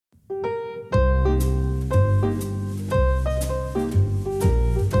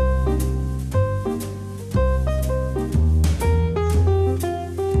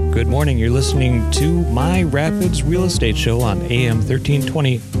Good morning. You're listening to My Rapids Real Estate Show on AM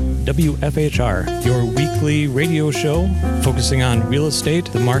 1320 WFHR, your weekly radio show focusing on real estate,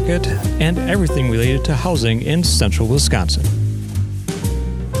 the market, and everything related to housing in central Wisconsin.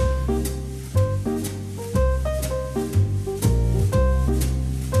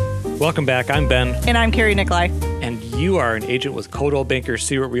 Welcome back. I'm Ben. And I'm Carrie Nikolai. And you are an agent with Coldwell Banker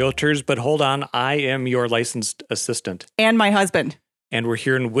Stewart Realtors, but hold on, I am your licensed assistant. And my husband. And we're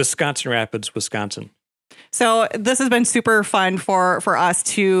here in Wisconsin Rapids, Wisconsin. So this has been super fun for us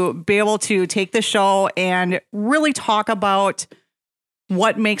to be able to take the show and really talk about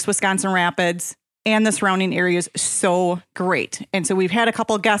what makes Wisconsin Rapids and the surrounding areas so great. And so we've had a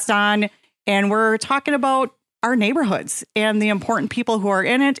couple of guests on, and we're talking about our neighborhoods and the important people who are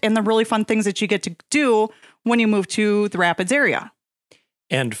in it and the really fun things that you get to do when you move to the Rapids area.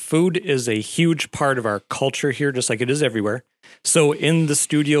 And food is a huge part of our culture here, just like it is everywhere. So in the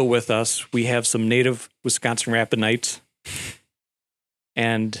studio with us, we have some native Wisconsin Rapidites.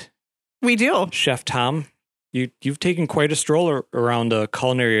 And we do. Chef Tom, you've taken quite a stroll around a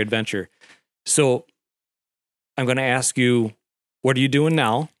culinary adventure. So I'm going to ask you, what are you doing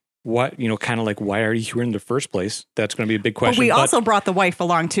now? What, kind of like, why are you here in the first place? That's going to be a big question. But we also brought the wife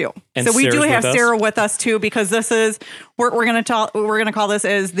along too. And so we Sarah's do have with Sarah with us too, because this is, we're going to call this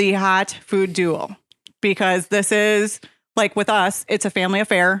as the hot food duo, because this is like with us, it's a family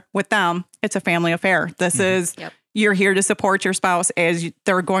affair. With them, it's a family affair. This is, You're here to support your spouse as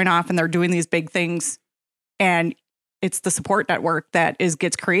they're going off and they're doing these big things. And it's the support network that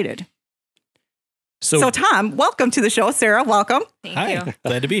gets created. So Tom, welcome to the show. Sarah, welcome. Thank you.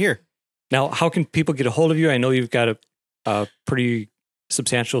 Glad to be here. Now, how can people get a hold of you? I know you've got a pretty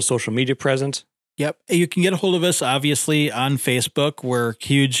substantial social media presence. Yep. You can get a hold of us, obviously, on Facebook. We're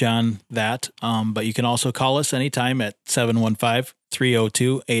huge on that. But you can also call us anytime at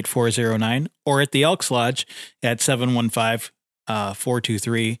 715-302-8409 or at the Elks Lodge at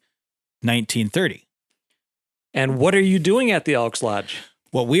 715-423-1930. And what are you doing at the Elks Lodge?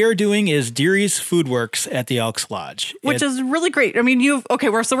 What we are doing is Deary's Food Works at the Elks Lodge. Which is really great. I mean, we're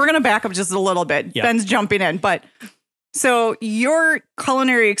going to back up just a little bit. Yep. Ben's jumping in, but so your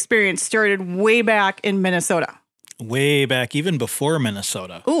culinary experience started way back in Minnesota. Way back, even before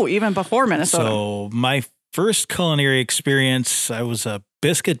Minnesota. Ooh, even before Minnesota. So my first culinary experience, I was a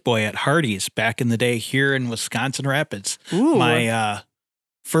biscuit boy at Hardee's back in the day here in Wisconsin Rapids. Ooh. My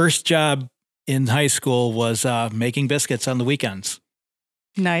first job in high school was making biscuits on the weekends.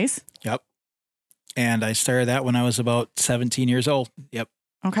 Nice. Yep. And I started that when I was about 17 years old. Yep.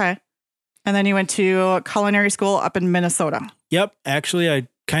 Okay. And then you went to culinary school up in Minnesota. Yep. Actually, I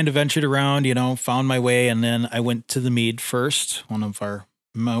kind of ventured around, found my way, and then I went to the Mead first, one of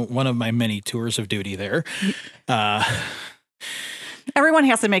my many tours of duty there. Everyone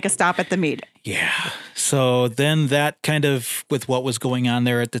has to make a stop at the Mead. Yeah. So then that kind of, with what was going on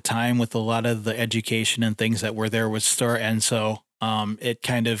there at the time, with a lot of the education and things that were there was start. And so it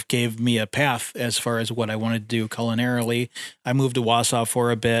kind of gave me a path as far as what I wanted to do culinarily. I moved to Wausau for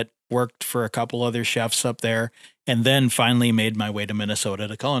a bit, worked for a couple other chefs up there, and then finally made my way to Minnesota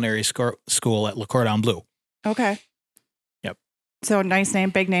to culinary school at Le Cordon Bleu. Okay. Yep. So nice name,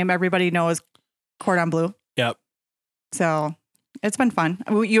 big name. Everybody knows Cordon Bleu. Yep. So it's been fun.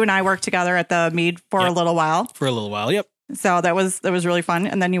 You and I worked together at the Mead for a little while. For a little while, yep. So that was really fun.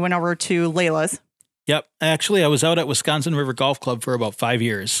 And then you went over to Layla's. Yep. Actually, I was out at Wisconsin River Golf Club for about 5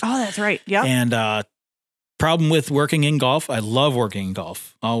 years. Oh, that's right. Yep. And problem with working in golf, I love working in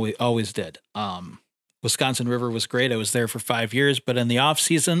golf. Always did. Wisconsin River was great. I was there for 5 years, but in the off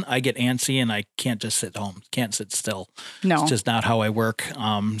season, I get antsy and I can't just sit home. Can't sit still. No. It's just not how I work.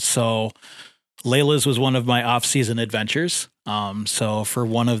 So Layla's was one of my off season adventures. So for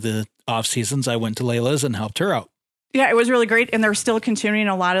one of the off seasons, I went to Layla's and helped her out. Yeah, it was really great. And they're still continuing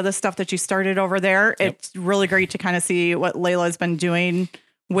a lot of the stuff that you started over there. Yep. It's really great to kind of see what Layla's been doing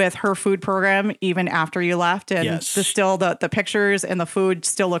with her food program, even after you left. And Yes. the pictures and the food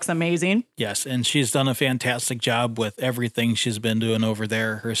still looks amazing. Yes. And she's done a fantastic job with everything she's been doing over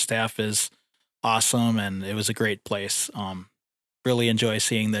there. Her staff is awesome. And it was a great place. Really enjoy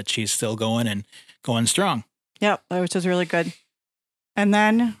seeing that she's still going and going strong. Yep, which is really good. And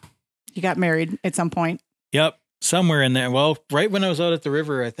then you got married at some point. Yep. Somewhere in there. Well, right when I was out at the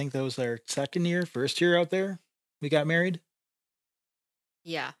river, I think that was our first year out there. We got married.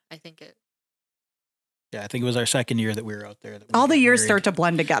 Yeah, I think it. Yeah, I think it was our second year that we were out there. All the years start to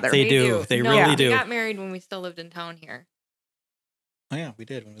blend together. They do. They really do. We got married when we still lived in town here. Oh, yeah, we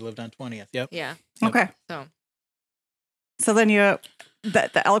did when we lived on 20th. Yep. Yeah. Okay. So then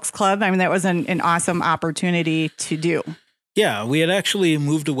the Elks Club, I mean, that was an awesome opportunity to do. Yeah, we had actually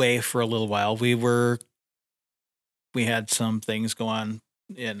moved away for a little while. We had some things go on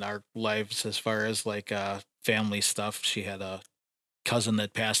in our lives as far as like family stuff. She had a cousin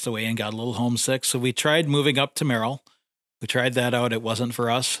that passed away and got a little homesick. So we tried moving up to Merrill. We tried that out. It wasn't for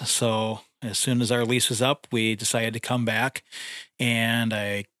us. So as soon as our lease was up, we decided to come back, and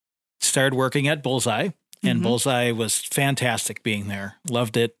I started working at Bullseye, and Mhm. Bullseye was fantastic being there.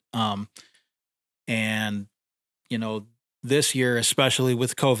 Loved it. And you know, this year, especially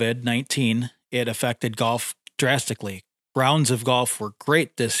with COVID-19, it affected golf drastically. Rounds of golf were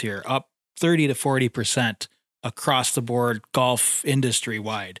great this year, up 30 to 40% across the board, golf industry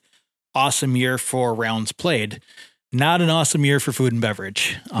wide. Awesome year for rounds played. Not an awesome year for food and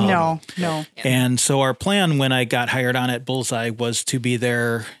beverage. No. And so our plan when I got hired on at Bullseye was to be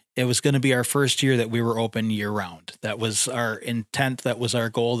there. It was going to be our first year that we were open year round. That was our intent. That was our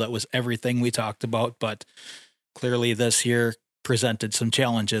goal. That was everything we talked about. But clearly this year presented some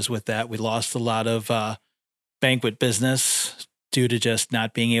challenges with that. We lost a lot of banquet business due to just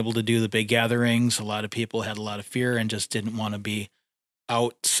not being able to do the big gatherings. A lot of people had a lot of fear and just didn't want to be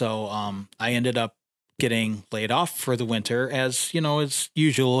out. So I ended up getting laid off for the winter, as you know, as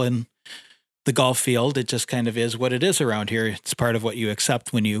usual in the golf field. It just kind of is what it is around here. It's part of what you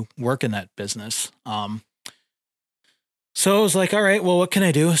accept when you work in that business. So I was like, all right, well, what can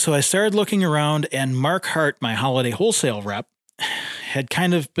I do? So I started looking around, and Mark Hart, my holiday wholesale rep, had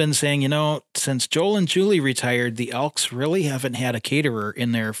kind of been saying, you know, since Joel and Julie retired, the Elks really haven't had a caterer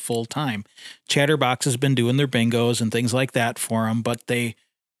in there full time. Chatterbox has been doing their bingos and things like that for them, but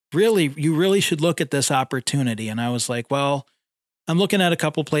you really should look at this opportunity. And I was like, well, I'm looking at a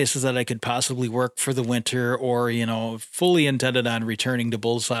couple places that I could possibly work for the winter, or, you know, fully intended on returning to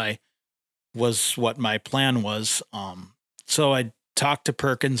Bullseye was what my plan was. So I talked to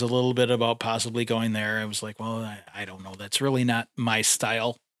Perkins a little bit about possibly going there. I was like, well, I don't know. That's really not my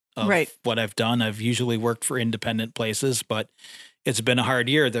style of what I've done. I've usually worked for independent places, but it's been a hard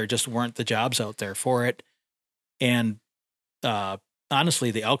year. There just weren't the jobs out there for it. And honestly,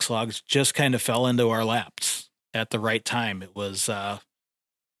 the Elks Logs just kind of fell into our laps at the right time. It was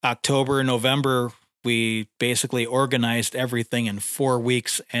October, November. We basically organized everything in 4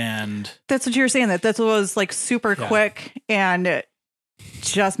 weeks, and That's what you were saying, that was like super quick, and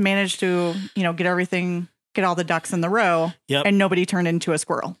just managed to, you know, get all the ducks in the row. Yep. And nobody turned into a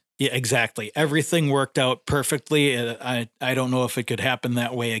squirrel. Yeah, exactly. Everything worked out perfectly. I don't know if it could happen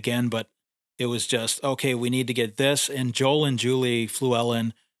that way again, but it was just, okay, we need to get this. And Joel and Julie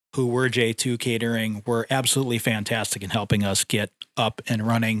Fluellen, who were J2 Catering, were absolutely fantastic in helping us get up and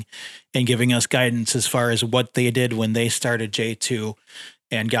running and giving us guidance as far as what they did when they started J2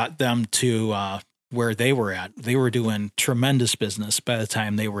 and got them to where they were at. They were doing tremendous business by the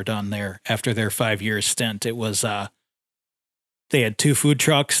time they were done there after their 5-year stint. It was, they had 2 food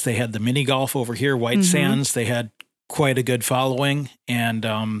trucks. They had the mini golf over here, White Sands. They had quite a good following,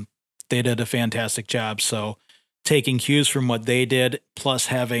 and they did a fantastic job. So taking cues from what they did, plus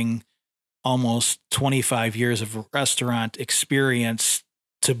having almost 25 years of restaurant experience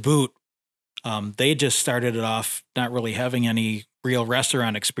to boot, they just started it off not really having any real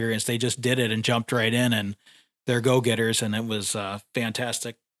restaurant experience. They just did it and jumped right in, and they're go-getters. And it was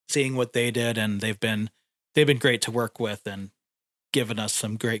fantastic seeing what they did. And they've been great to work with and given us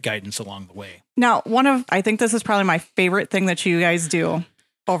some great guidance along the way. Now, I think this is probably my favorite thing that you guys do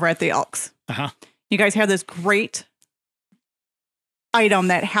over at the Elks. You guys have this great item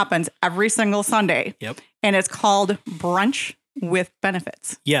that happens every single Sunday. Yep. And it's called Brunch with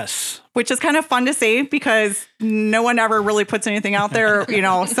Benefits. Yes. Which is kind of fun to say because no one ever really puts anything out there, you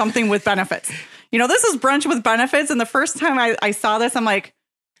know, something with benefits. You know, this is Brunch with Benefits. And the first time I saw this, I'm like,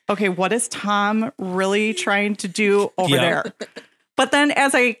 okay, what is Tom really trying to do over there? But then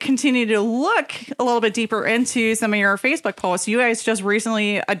as I continue to look a little bit deeper into some of your Facebook posts, you guys just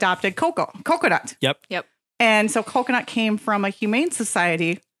recently adopted Coconut. Yep. And so Coconut came from a humane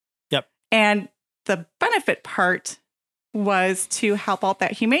society. Yep. And the benefit part was to help out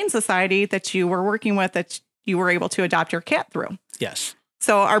that humane society that you were working with, that you were able to adopt your cat through. Yes.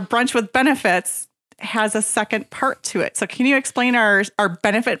 So our Brunch with Benefits has a second part to it. So can you explain our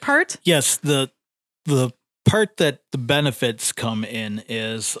benefit part? Yes. The part that the benefits come in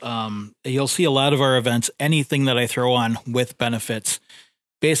is you'll see a lot of our events, anything that I throw on with benefits,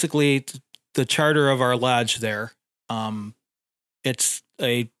 basically the charter of our lodge there. It's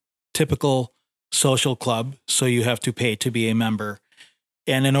a typical social club, so you have to pay to be a member.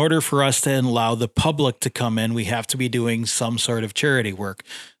 And in order for us to allow the public to come in, we have to be doing some sort of charity work.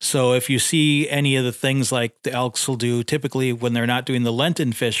 So if you see any of the things like the Elks will do, typically when they're not doing the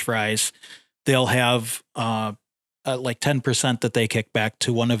Lenten fish fries, they'll have like 10% that they kick back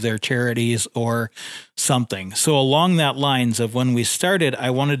to one of their charities or something. So along that lines of when we started, I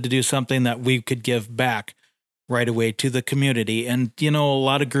wanted to do something that we could give back right away to the community. And, a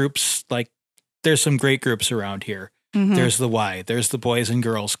lot of groups, like there's some great groups around here. Mhm. There's the Y, there's the Boys and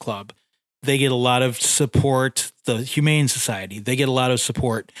Girls Club. They get a lot of support. The Humane Society, they get a lot of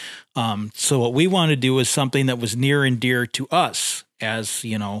support. So what we want to do is something that was near and dear to us as,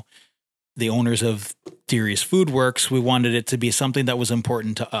 the owners of Deary's Food Works. We wanted it to be something that was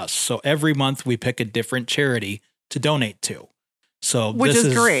important to us. So every month we pick a different charity to donate to. So Which this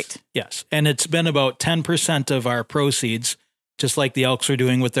is great. Yes. And it's been about 10% of our proceeds, just like the Elks are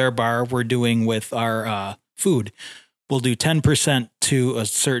doing with their bar, we're doing with our food. We'll do 10% to a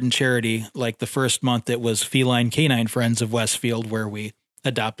certain charity. Like the first month, it was Feline Canine Friends of Westfield, where we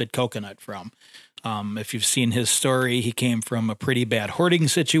adopted Coconut from. If you've seen his story, he came from a pretty bad hoarding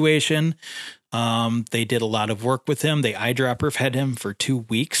situation. They did a lot of work with him. They eyedropper fed him for 2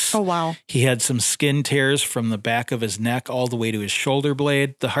 weeks. Oh, wow. He had some skin tears from the back of his neck all the way to his shoulder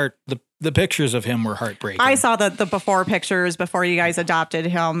blade. The pictures of him were heartbreaking. I saw the before pictures before you guys adopted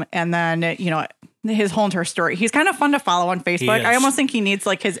him. And then, his whole entire story. He's kind of fun to follow on Facebook. I almost think he needs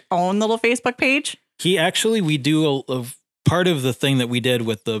like his own little Facebook page. We do a part of the thing that we did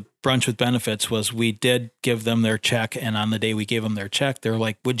with the Brunch with Benefits was we did give them their check. And on the day we gave them their check, they're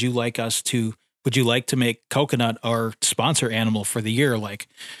like, would you like to make Coconut our sponsor animal for the year? Like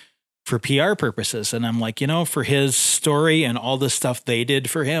for PR purposes. And I'm like, for his story and all the stuff they did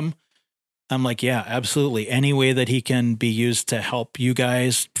for him, I'm like, yeah, absolutely. Any way that he can be used to help you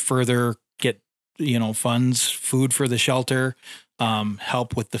guys further get, funds, food for the shelter,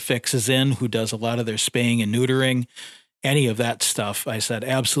 help with the Fixes In, who does a lot of their spaying and neutering, any of that stuff. I said,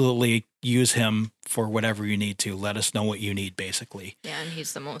 absolutely use him for whatever you need to. Let us know what you need, basically. Yeah, and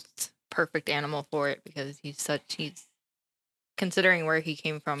he's the most perfect animal for it because he's considering where he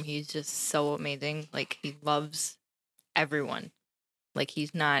came from, he's just so amazing. Like he loves everyone. Like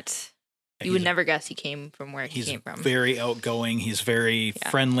he's not, you would never guess he came from where he came from. He's very outgoing. He's very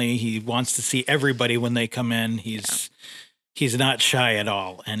friendly. He wants to see everybody when they come in. He's not shy at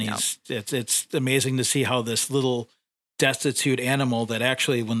all. And it's amazing to see how this little destitute animal that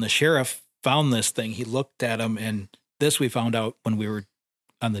actually, when the sheriff found this thing, he looked at him, and this we found out when we were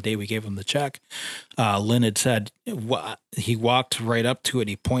on the day we gave him the check. Lynn had said, he walked right up to it.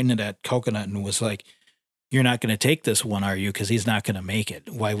 He pointed at Coconut and was like, you're not going to take this one, are you? Because he's not going to make it.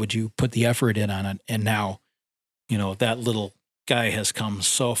 Why would you put the effort in on it? And now, that little guy has come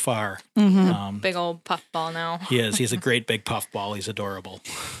so far. Mm-hmm. Big old puffball now. He is. He's a great big puffball. He's adorable.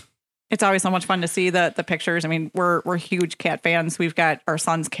 It's always so much fun to see the pictures. I mean, we're huge cat fans. We've got our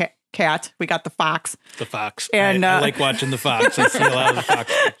son's cat. We got the fox. The fox. And I like watching the fox. I see a lot of the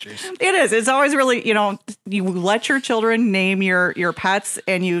fox pictures. It is. It's always really, you let your children name your pets,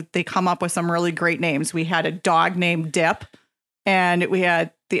 and they come up with some really great names. We had a dog named Dip, and we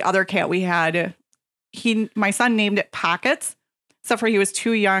had the other cat. My son named it Pockets, except for he was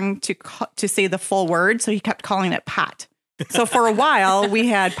too young to say the full word, so he kept calling it Pot. So for a while, we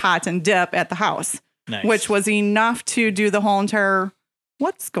had Pot and Dip at the house, Nice. which was enough to do the whole entire,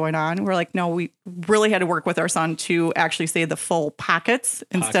 what's going on? We're like, no, we really had to work with our son to actually say the full Pockets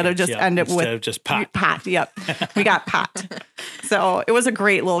instead of just end it instead with of just Pot. Pot. Yep. We got Pot. So it was a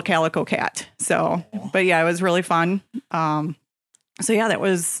great little calico cat. So, but yeah, it was really fun. So yeah,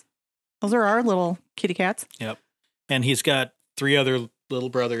 those are our little kitty cats. Yep. And he's got 3 other little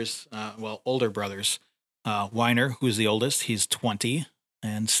brothers, older brothers. Weiner, who's the oldest, he's 20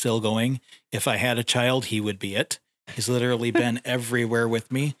 and still going. If I had a child, he would be it. He's literally been everywhere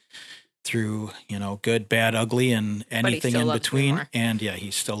with me through, good, bad, ugly, and anything in between. And yeah,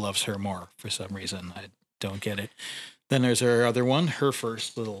 he still loves her more for some reason. I don't get it. Then there's our other one, her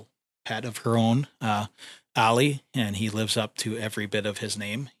first little pet of her own, Ollie, and he lives up to every bit of his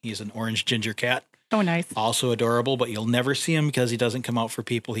name. He's an orange ginger cat. Oh, nice. Also adorable, but you'll never see him because he doesn't come out for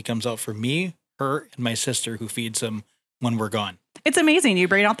people. He comes out for me, her, and my sister, who feeds him when we're gone. It's amazing. You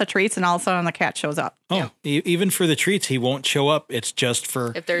bring out the treats and all of a sudden the cat shows up. Oh, even for the treats, he won't show up. It's just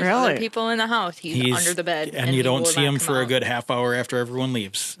for... If there's other people in the house, he's under the bed. And you don't see him for a good half hour after everyone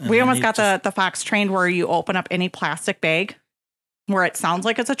leaves. We almost got the fox trained where you open up any plastic bag where it sounds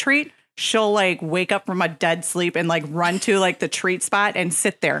like it's a treat. She'll like wake up from a dead sleep and like run to like the treat spot and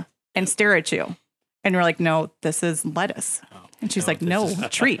sit there and stare at you. And we're like, no, this is lettuce. Oh. And she's like, no,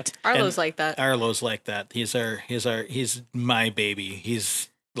 treat. Arlo's like that. Arlo's like that. He's my baby. He's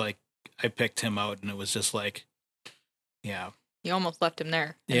like, I picked him out and it was just like, yeah. You almost left him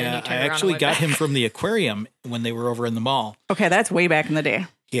there. Yeah, I actually got him from the aquarium when they were over in the mall. Okay, that's way back in the day.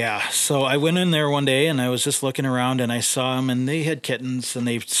 Yeah. So I went in there one day and I was just looking around and I saw them and they had kittens and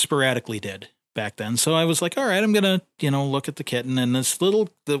they sporadically did back then. So I was like, all right, I'm going to, look at the kitten. And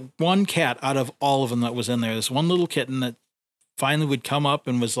the one cat out of all of them that was in there, this one little kitten that finally would come up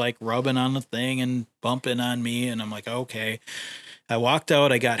and was like rubbing on the thing and bumping on me. And I'm like, okay. I walked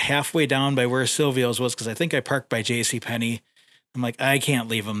out. I got halfway down by where Silvio's was because I think I parked by JCPenney. I'm like, I can't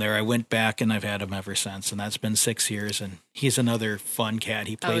leave him there. I went back and I've had him ever since. And that's been 6 years. And he's another fun cat.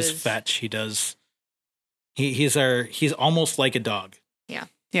 He plays fetch. He does. He's almost like a dog. Yeah.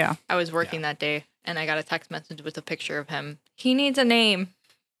 Yeah. I was working that day and I got a text message with a picture of him. He needs a name.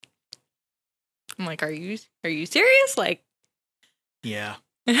 I'm like, are you serious? Like, yeah.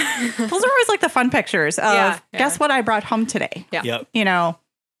 Those are always like the fun pictures of guess what I brought home today. Yeah. Yep.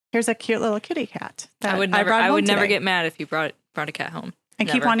 Here's a cute little kitty cat. I would never get mad if you brought a cat home. I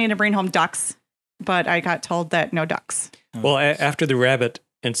keep wanting to bring home ducks, but I got told that no ducks. Well, after the rabbit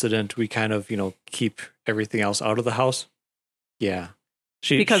incident, we kind of, keep everything else out of the house. Yeah.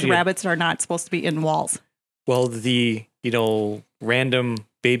 Because rabbits are not supposed to be in walls. Well, the, random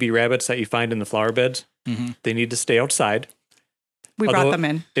baby rabbits that you find in the flower beds, they need to stay outside. We brought them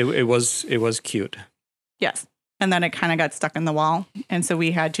in. It was cute. Yes. And then it kind of got stuck in the wall. And so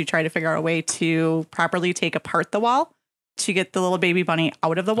we had to try to figure out a way to properly take apart the wall to get the little baby bunny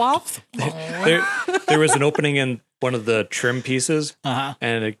out of the wall. There was an opening in one of the trim pieces,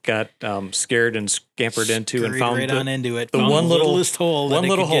 and it got scared and scampered into and found into it. The one littlest hole that it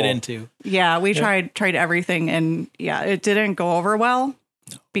could get into. Yeah, we tried everything, and it didn't go over well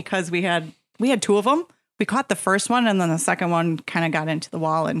because we had two of them. We caught the first one, and then the second one kind of got into the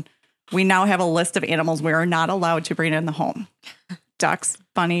wall, and we now have a list of animals we are not allowed to bring in the home. Ducks,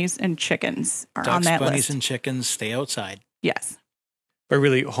 bunnies, and chickens are on that list. Ducks, bunnies, and chickens stay outside. Yes. But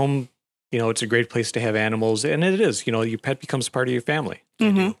really, home, it's a great place to have animals. And it is, your pet becomes part of your family.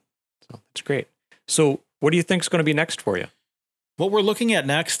 Mm-hmm. So that's great. So what do you think is going to be next for you? What we're looking at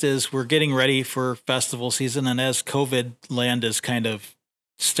next is we're getting ready for festival season. And as COVID land has kind of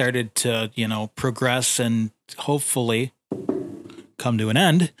started to, progress and hopefully come to an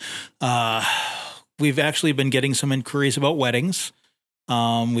end, we've actually been getting some inquiries about weddings.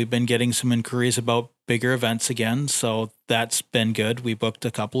 We've been getting some inquiries about bigger events again, so that's been good. We booked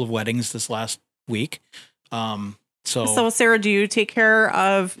a couple of weddings this last week. So Sarah, do you take care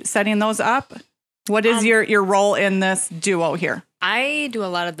of setting those up? What is your role in this duo here? I do a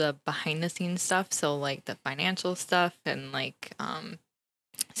lot of the behind the scenes stuff, so like the financial stuff and like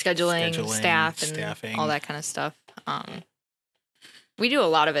scheduling, staff, and staffing, all that kind of stuff. We do a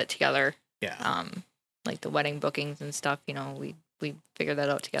lot of it together. Yeah. Like the wedding bookings and stuff, we figure that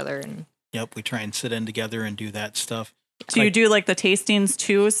out together. And yep, we try and sit in together and do that stuff. Do you do like the tastings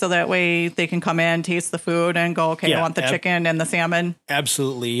too, so that way they can come in, taste the food, and go, okay, I want the chicken and the salmon?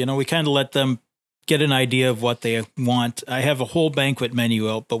 Absolutely. We kind of let them get an idea of what they want. I have a whole banquet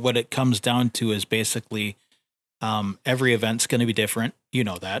menu out, but what it comes down to is basically every event's going to be different. You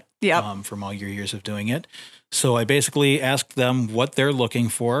know that from all your years of doing it. So I basically ask them what they're looking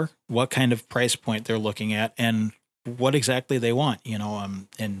for, what kind of price point they're looking at, and what exactly they want,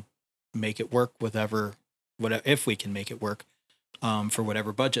 and make it work with whatever, if we can make it work, for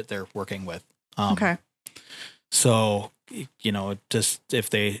whatever budget they're working with. Okay. So, just if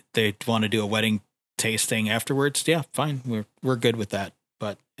they want to do a wedding tasting afterwards, yeah, fine. We're good with that.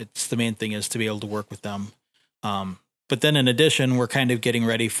 But it's the main thing is to be able to work with them. But then in addition, we're kind of getting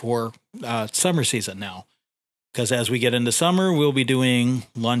ready for summer season now. Because as we get into summer, we'll be doing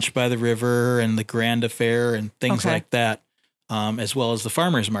Lunch by the River and the Grand Affair and things like that, as well as the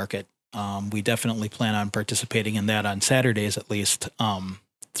farmers market. We definitely plan on participating in that on Saturdays, at least,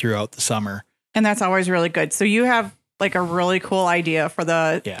 throughout the summer. And that's always really good. So you have like a really cool idea for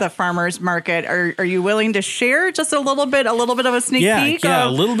the farmers market. Are you willing to share just a little bit of a sneak peek? Yeah, a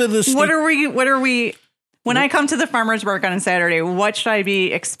little bit of the sneak. What are we? When I come to the farmers market on Saturday, what should I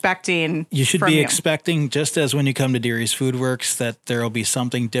be expecting? You should be expecting, just as when you come to Deary's Food Works, that there will be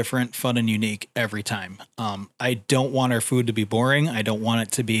something different, fun, and unique every time. I don't want our food to be boring. I don't want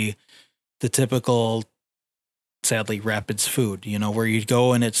it to be the typical, sadly, Rapids food, where you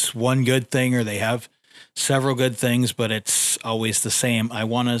go and it's one good thing or they have several good things, but it's always the same. I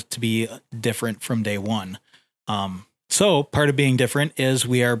want it to be different from day one. So part of being different is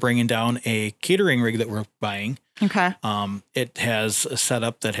we are bringing down a catering rig that we're buying. Okay. It has a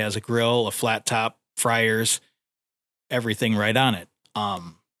setup that has a grill, a flat top, fryers, everything right on it.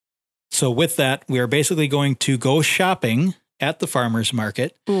 So with that, we are basically going to go shopping at the farmer's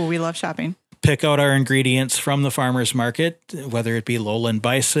market. Ooh, we love shopping. Pick out our ingredients from the farmer's market, whether it be Lowland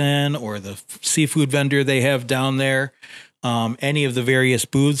Bison or the seafood vendor they have down there. any of the various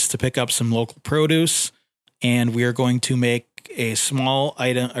booths to pick up some local produce. And we are going to make a small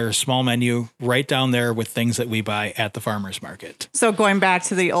item or small menu right down there with things that we buy at the farmer's market. So going back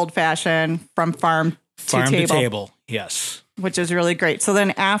to the old fashioned from farm to table. Yes. Which is really great. So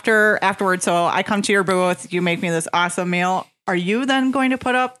then afterwards, so I come to your booth, you make me this awesome meal. Are you then going to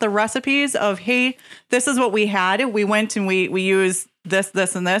put up the recipes of, hey, this is what we had. We went and we used this,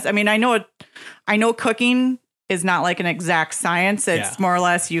 and this. I mean, I know cooking is not like an exact science. It's more or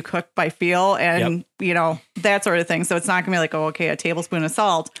less you cook by feel and, that sort of thing. So it's not going to be like, oh, okay, a tablespoon of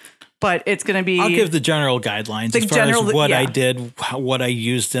salt, but it's going to be. I'll give the general guidelines as far as what I did, what I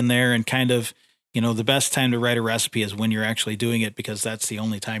used in there, and kind of, the best time to write a recipe is when you're actually doing it, because that's the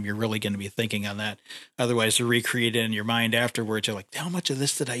only time you're really going to be thinking on that. Otherwise, to recreate it in your mind afterwards, you're like, how much of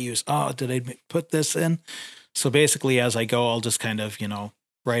this did I use? Oh, did I put this in? So basically, as I go, I'll just kind of,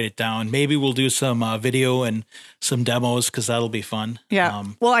 write it down. Maybe we'll do some video and some demos, because that'll be fun. Yeah.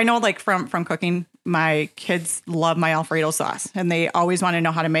 Well, I know like from cooking, my kids love my Alfredo sauce and they always want to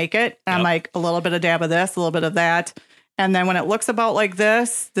know how to make it. And I'm like, a little bit of dab of this, a little bit of that. And then when it looks about like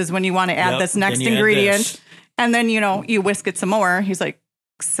this is when you want to add this next ingredient. And then, you whisk it some more. He's like,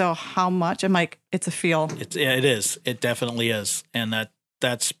 so how much? I'm like, it's a feel. It is. It definitely is. And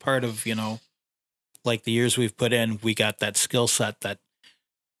that's part of, like the years we've put in, we got that skill set that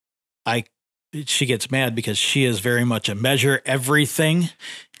she gets mad because she is very much a measure everything.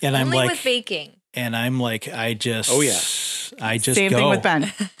 And Only I'm like, with baking. And I'm like, I just Same thing with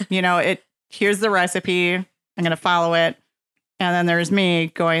Ben. Here's the recipe. I'm going to follow it. And then there's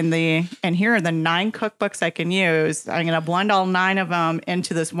me going and here are the 9 cookbooks I can use. I'm going to blend all 9 of them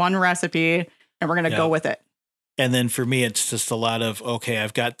into this one recipe and we're going to go with it. And then for me, it's just a lot of, okay,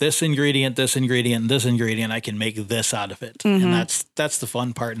 I've got this ingredient, this ingredient, this ingredient. I can make this out of it. Mm-hmm. And that's the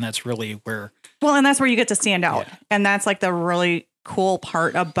fun part. And that's really where. Well, and that's where you get to stand out. Yeah. And that's like the really cool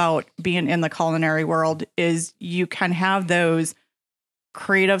part about being in the culinary world is you can have those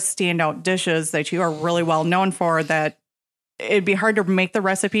creative standout dishes that you are really well known for that it'd be hard to make the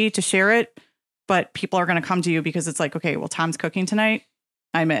recipe to share it, but people are going to come to you because it's like, okay, well, Tom's cooking tonight.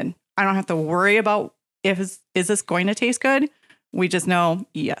 I'm in. I don't have to worry about is this going to taste good? We just know,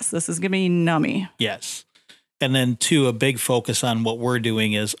 yes, this is going to be nummy. Yes. And then too, a big focus on what we're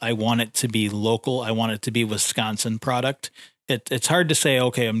doing is I want it to be local. I want it to be Wisconsin product. It's hard to say,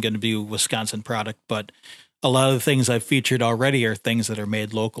 okay, I'm going to do Wisconsin product, but a lot of the things I've featured already are things that are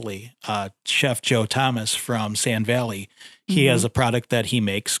made locally. Chef Joe Thomas from Sand Valley, he has a product that he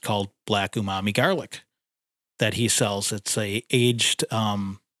makes called Black Umami Garlic that he sells. It's a aged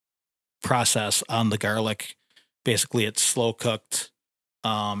process on the garlic. Basically, it's slow cooked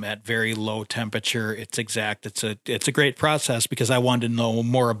at very low temperature. It's exact. It's a great process because I wanted to know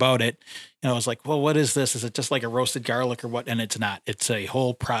more about it. And I was like, well, what is this? Is it just like a roasted garlic or what? And it's not. It's a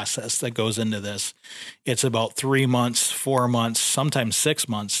whole process that goes into this. It's about 3 months, 4 months, sometimes 6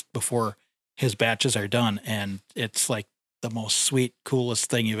 months before his batches are done. And it's like the most sweet,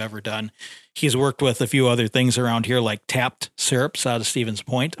 coolest thing you've ever done. He's worked with a few other things around here, like Tapped syrups out of Stevens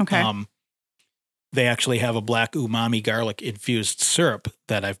Point. Okay. They actually have a black umami garlic infused syrup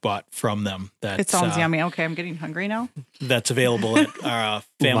that I've bought from them. It sounds yummy. Okay, I'm getting hungry now. That's available at our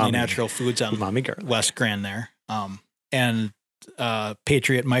Family Natural Foods on West Grand there. And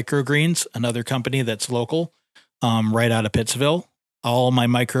Patriot Microgreens, another company that's local, right out of Pittsville. All my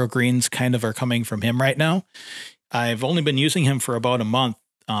microgreens kind of are coming from him right now. I've only been using him for about a month.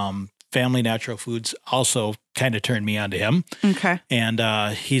 Family Natural Foods also kind of turned me on to him. Okay.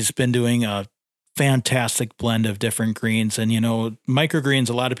 And he's been doing a fantastic blend of different greens. And, microgreens,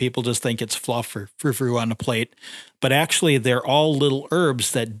 a lot of people just think it's fluff or frou-frou on a plate, but actually they're all little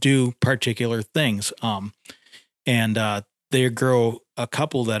herbs that do particular things. And they grow a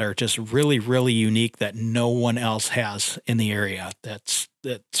couple that are just really, really unique that no one else has in the area. That's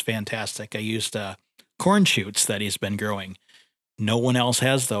fantastic. I used corn shoots that he's been growing. No one else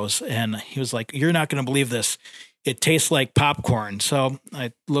has those. And he was like, you're not going to believe this. It tastes like popcorn. So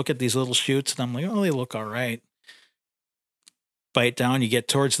I look at these little shoots and I'm like, oh, they look all right. Bite down, you get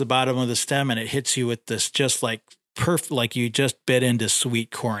towards the bottom of the stem and it hits you with this just like perfect, like you just bit into sweet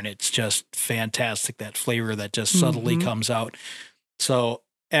corn. It's just fantastic. That flavor that just subtly comes out. So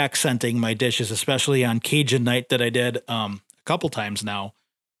accenting my dishes, especially on Cajun night that I did a couple times now,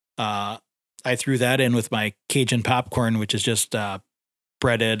 I threw that in with my Cajun popcorn, which is just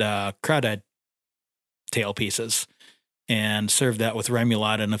breaded crawdad tail pieces, and served that with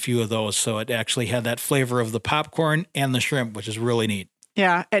remoulade and a few of those. So it actually had that flavor of the popcorn and the shrimp, which is really neat.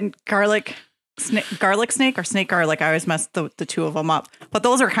 Yeah. And garlic snake or snake garlic. I always mess the two of them up, but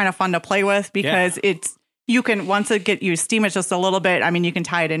those are kind of fun to play with because you can, once you steam it just a little bit, I mean, you can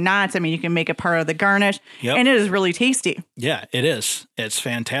tie it in knots. I mean, you can make it part of the garnish. Yep. And it is really tasty. Yeah, it is. It's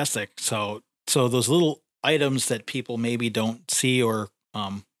fantastic. So those little items that people maybe don't see or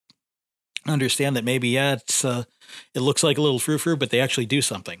understand that maybe, it looks like a little frou-frou, but they actually do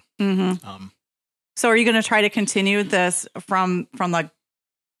something. Mm-hmm. So are you going to try to continue this from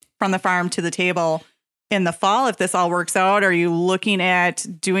the farm to the table in the fall if this all works out? Are you looking at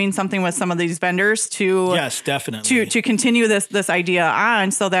doing something with some of these vendors to yes, definitely to continue this idea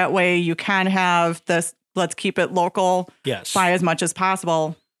on, so that way you can have this, let's keep it local, yes, buy as much as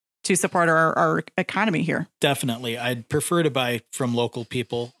possible to support our economy here? Definitely. I'd prefer to buy from local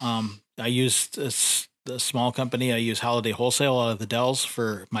people. I used a small company. I use Holiday Wholesale out of the Dells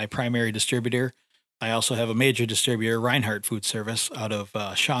for my primary distributor. I also have a major distributor, Reinhardt Food Service, out of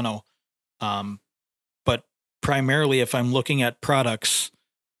Shawano. But primarily, if I'm looking at products,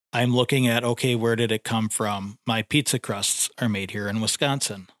 I'm looking at, okay, where did it come from? My pizza crusts are made here in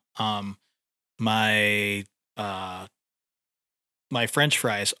Wisconsin. My French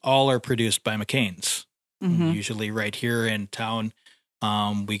fries all are produced by McCain's, Mm-hmm. usually right here in town.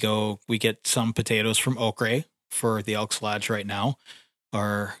 We get some potatoes from Oakray for the Elks Lodge right now,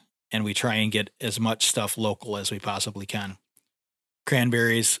 and we try and get as much stuff local as we possibly can.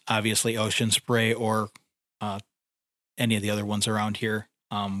 Cranberries, obviously Ocean Spray or any of the other ones around here.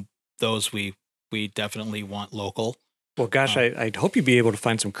 Those we definitely want local. Well, gosh, I'd hope you'd be able to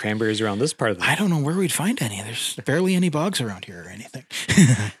find some cranberries around this part of the. I don't know where we'd find any. There's barely any bogs around here or anything.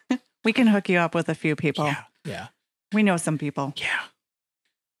 We can hook you up with a few people. Yeah. We know some people.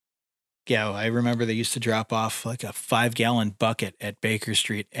 Yeah, I remember they used to drop off like a 5-gallon bucket at Baker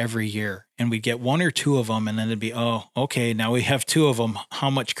Street every year, and we'd get 1 or 2 of them, and then it'd be, oh, okay, now we have 2 of them.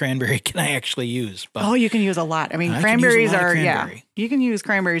 How much cranberry can I actually use? But you can use a lot. I mean, cranberries are, you can use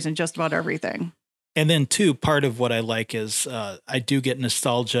cranberries in just about everything. And then, too, part of what I like is I do get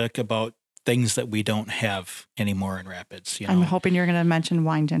nostalgic about things that we don't have anymore in Rapids. You know? I'm hoping you're going to mention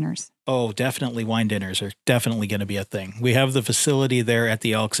wine dinners. Oh, definitely. Wine dinners are definitely going to be a thing. We have the facility there at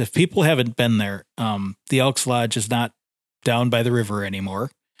the Elks. If people haven't been there, the Elks Lodge is not down by the river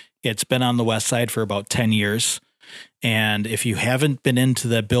anymore. It's been on the west side for about 10 years. And if you haven't been into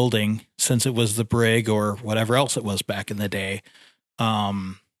the building since it was the Brig or whatever else it was back in the day,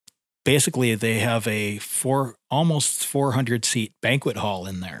 basically they have a almost 400 seat banquet hall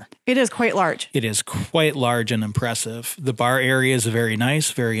in there. It is quite large. It is quite large and impressive. The bar area is very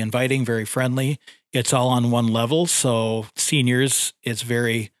nice, very inviting, very friendly. It's all on one level. So seniors, it's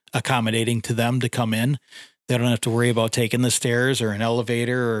very accommodating to them to come in. They don't have to worry about taking the stairs or an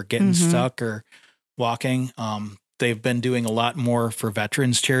elevator or getting stuck or walking. They've been doing a lot more for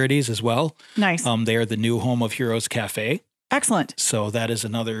veterans charities as well. Nice. They are the new home of Heroes Cafe. Excellent. So that is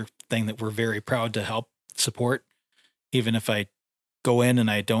another thing that we're very proud to help support. Even if I go in and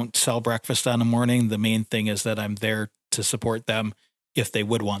I don't sell breakfast on the morning, the main thing is that I'm there to support them if they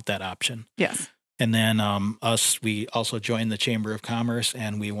would want that option. Yes. And then we also joined the Chamber of Commerce,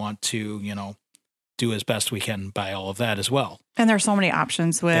 and we want to, do as best we can by all of that as well. And there's so many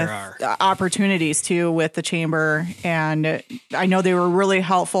options with opportunities too with the chamber. And I know they were really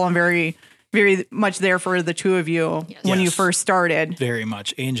helpful and very, very much there for the two of you when you first started. Very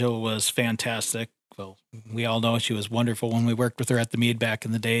much. Angel was fantastic. Well, we all know she was wonderful when we worked with her at the Mead back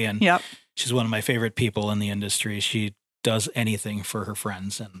in the day. And she's one of my favorite people in the industry. She does anything for her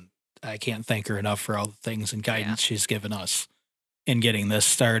friends. And I can't thank her enough for all the things and guidance she's given us in getting this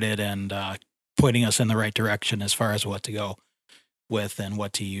started and pointing us in the right direction as far as what to go with and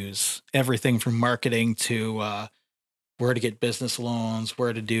what to use. Everything from marketing to where to get business loans,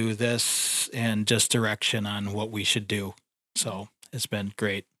 where to do this, and just direction on what we should do. So it's been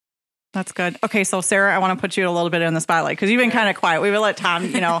great. That's good. Okay, so Sarah, I want to put you a little bit in the spotlight because you've been kind of quiet. We will let Tom,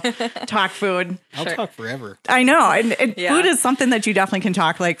 talk food. I'll talk forever. I know. And food is something that you definitely can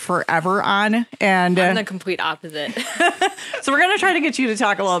talk like forever on. And I'm the complete opposite. So we're going to try to get you to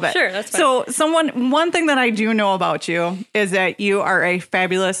talk a little bit. Sure, that's fine. So one thing that I do know about you is that you are a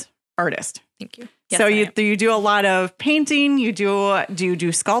fabulous artist. Thank you. Yes, so you do a lot of painting. Do you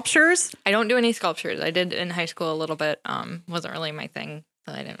do sculptures? I don't do any sculptures. I did in high school a little bit. Wasn't really my thing.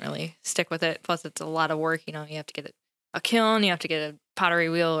 So I didn't really stick with it. Plus, it's a lot of work. You have to get a kiln, you have to get a pottery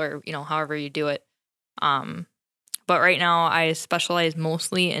wheel, or however you do it. But right now, I specialize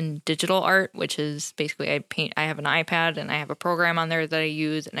mostly in digital art, which is basically I paint. I have an iPad and I have a program on there that I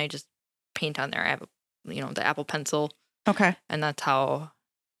use, and I just paint on there. I have the Apple Pencil. Okay, and that's how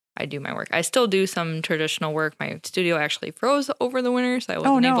I do my work. I still do some traditional work. My studio actually froze over the winter, so I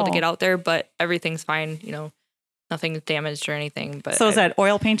wasn't able to get out there. But everything's fine. Nothing's damaged or anything. But so is that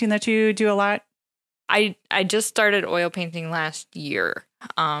oil painting that you do a lot? I just started oil painting last year.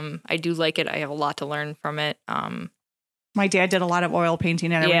 I do like it. I have a lot to learn from it. My dad did a lot of oil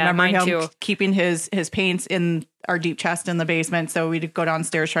painting, and I Yeah, remember mine him too. keeping his paints in our deep chest in the basement. So we'd go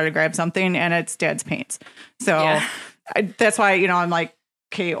downstairs, try to grab something, and it's Dad's paints. So Yeah. that's why, I'm like,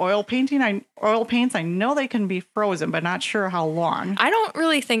 okay, oil paints, I know they can be frozen, but not sure how long. I don't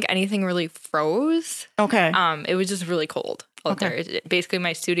really think anything really froze. Okay. It was just really cold out there. Basically,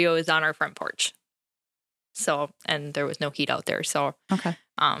 my studio is on our front porch. So, and there was no heat out there. So, Okay.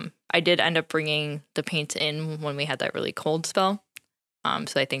 I did end up bringing the paints in when we had that really cold spell.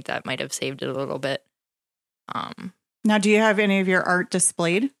 So I think that might have saved it a little bit. Now, do you have any of your art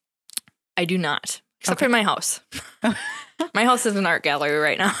displayed? I do not, except Okay. for my house. My house is an art gallery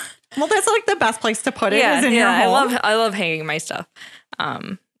right now. Well, that's like the best place to put it is in your home. I love hanging my stuff.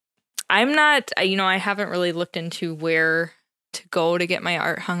 I'm not, I haven't really looked into where to go to get my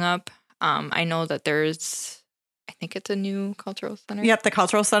art hung up. I know that I think it's a new cultural center. Yep, the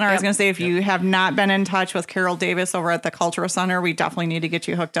Cultural Center. I was Yep. going to say, if you have not been in touch with Carol Davis over at the Cultural Center, we definitely need to get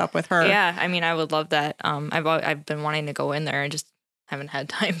you hooked up with her. Yeah, I mean, I would love that. I've been wanting to go in there and just haven't had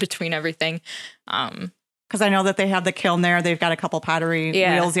time between everything. Because I know that they have the kiln there. They've got a couple pottery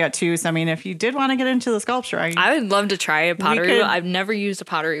wheels yet, too. So, I mean, if you did want to get into the sculpture, I would love to try a pottery could- wheel. I've never used a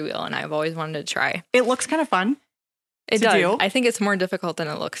pottery wheel, and I've always wanted to try. it looks kind of fun. It to does. do. I think it's more difficult than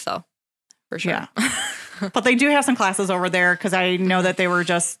it looks, though. For sure. Yeah. But they do have some classes over there because I know that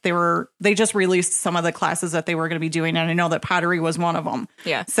they just released some of the classes that they were going to be doing. And I know that pottery was one of them.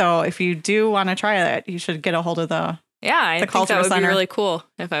 Yeah. So if you do want to try that, you should get a hold of the. Yeah, I think Cultural that would Center. be really cool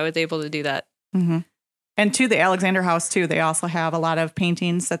if I was able to do that. Mm-hmm. And to the Alexander House, too. They also have a lot of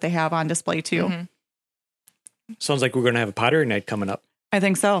paintings that they have on display, too. Mhm. Sounds like we're going to have a pottery night coming up. I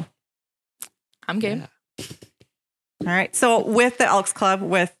think so. I'm game. Yeah. All right. So with the Elks Club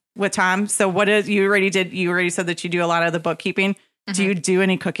with Tom, so what is you already said that you do a lot of the bookkeeping. Do you do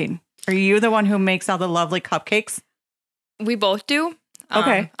any cooking? Are you the one who makes all the lovely cupcakes? We both do.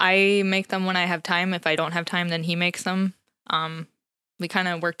 Okay. I make them when I have time. If I don't have time, then he makes them. We kind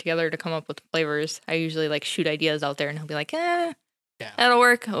of work together to come up with flavors. I usually like shoot ideas out there, and he'll be like, that'll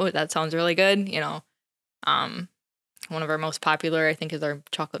work. Oh, that sounds really good. One of our most popular, I think, is our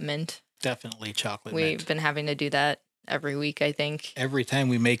chocolate mint. Definitely chocolate We've mint. been having to do that every week, I think. Every time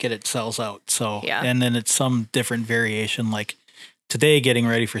we make it, it sells out. So, Yeah. And then it's some different variation. Like today, getting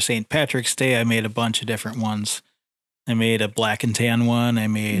ready for St. Patrick's Day, I made a bunch of different ones. I made a black and tan one. I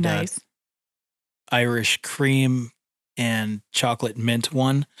made Nice. a Irish cream and chocolate mint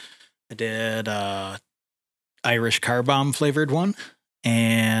one. I did Irish car bomb flavored one,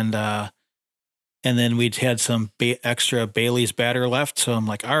 and then we'd had some extra Bailey's batter left. So I'm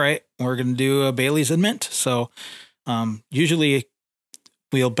like, all right, we're gonna do a Bailey's and mint. So usually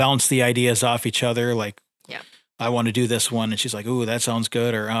we'll bounce the ideas off each other. Like, Yeah. I want to do this one, and she's like, ooh, that sounds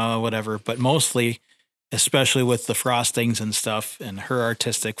good, or whatever. But mostly, especially with the frostings and stuff and her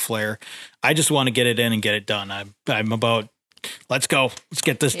artistic flair, I just want to get it in and get it done. I'm about, let's go, let's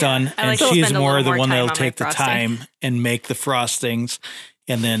get this Yeah. done. I And like to she's spend a more little the more one time that'll on my take the frosting. time and make the frostings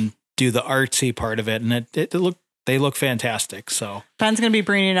and then do the artsy part of it. And they look fantastic. So Ben's going to be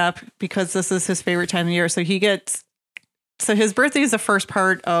bringing it up because this is his favorite time of year. So his birthday is the first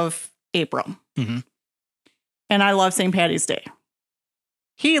part of April. Mhm. And I love St. Patty's Day.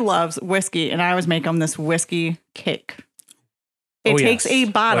 He loves whiskey, and I always make him this whiskey cake. It Oh, takes yes.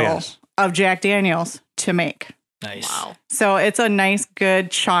 a bottle Oh, yes. of Jack Daniels to make. nice. Wow. So it's a nice, good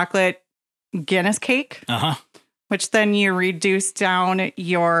chocolate Guinness cake, Uh-huh. which then you reduce down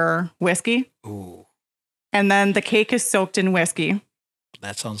your whiskey. Ooh, And then the cake is soaked in whiskey.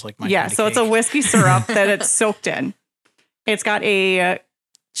 that sounds like my Yeah, kind of so it's a cake. whiskey syrup that it's soaked in. It's got a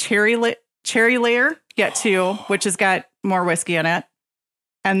cherry layer yet too, which has got more whiskey in it.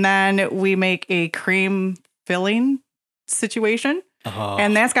 And then we make a cream filling situation, Oh,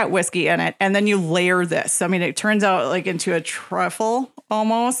 and that's got whiskey in it. And then you layer this. I mean, it turns out like into a truffle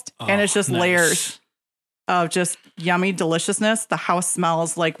almost, and it's just nice. layers of just yummy deliciousness. The house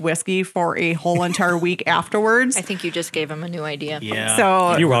smells like whiskey for a whole entire week afterwards. I think you just gave him a new idea. Yeah.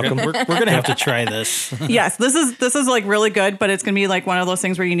 So You're welcome. we're going to have to try this. yes, this is like really good, but it's gonna be like one of those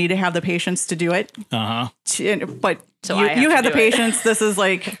things where you need to have the patience to do it. Uh-huh. But So you, I have you to have the do it. patience. This is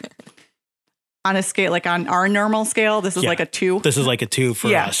like on a scale, like on our normal scale, this is Yeah. like a 2. This is like a 2 for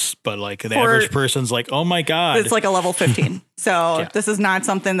Yeah. us, but like the For- average person's like, oh my God. It's like a level 15. So Yeah. this is not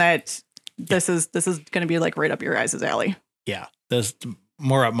something that this is going to be like right up your guys' alley. yeah,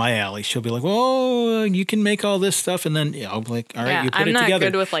 more up my alley. She'll be like, "Well, you can make all this stuff," and then I'll be like, "All right, you put I'm it not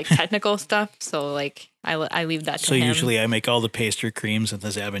together." good with like technical stuff, so like I leave that to So him. usually I make all the pastry creams and the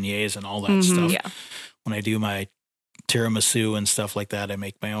beignets and all that stuff. Yeah. When I do my tiramisu and stuff like that, I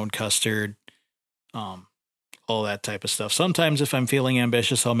make my own custard, all that type of stuff. Sometimes if I'm feeling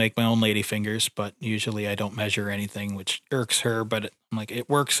ambitious, I'll make my own ladyfingers, but usually I don't measure anything, which irks her, but I'm like, it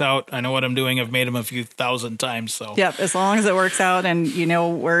works out. I know what I'm doing. I've made them a few thousand times. So Yep. As long as it works out and you know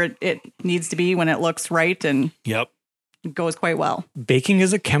where it needs to be when it looks right and yep, it goes quite well. Baking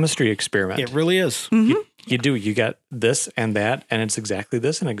is a chemistry experiment. it really is. You do. You got this and that, and it's exactly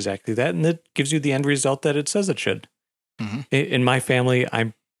this and exactly that, and it gives you the end result that it says it should. Mhm. In my family,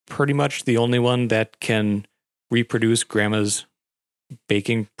 I'm pretty much the only one that can reproduce grandma's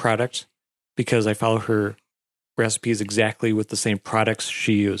baking products because I follow her recipes exactly with the same products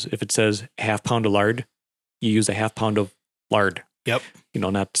she used. If it says half pound of lard, you use a half pound of lard. Yep.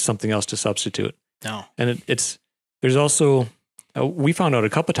 Not something else to substitute. No. And there's also, we found out a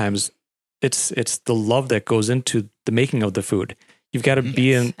couple of times, it's the love that goes into the making of the food. You've got to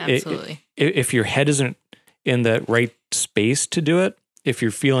be in, Absolutely. if your head isn't in the right space to do it, if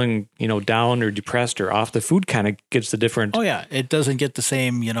you're feeling, down or depressed or off, the food kind of gets the different. Oh yeah, it doesn't get the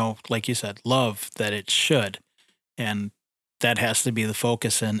same, like you said, love that it should. And that has to be the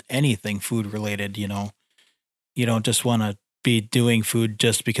focus in anything food related, You don't just want to be doing food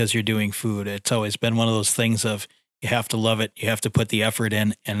just because you're doing food. It's always been one of those things of you have to love it, you have to put the effort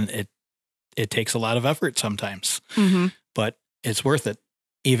in, and it takes a lot of effort sometimes. Mm-hmm. But it's worth it.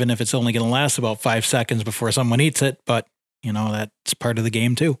 Even if it's only going to last about 5 seconds before someone eats it, but that's part of the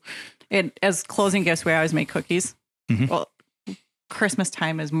game too. As closing gifts, we always make cookies. Mhm. Well, Christmas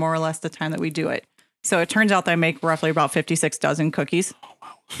time is more or less the time that we do it. So it turns out that I make roughly about 56 dozen cookies,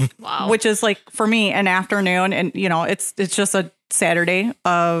 Wow. which is like for me an afternoon. And, it's just a Saturday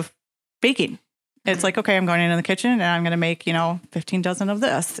of baking. It's like, okay, I'm going into the kitchen and I'm going to make, 15 dozen of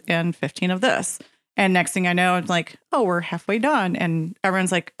this and 15 of this. And next thing I know, it's like, oh, we're halfway done. And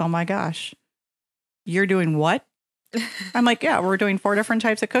everyone's like, oh my gosh, you're doing what? I'm like, yeah, we're doing 4 different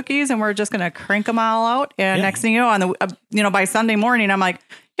types of cookies and we're just going to crank them all out. And Yeah. next thing you know, on the, by Sunday morning, I'm like,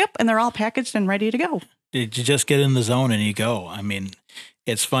 yep. And they're all packaged and ready to go. Did you just get in the zone and you go? I mean,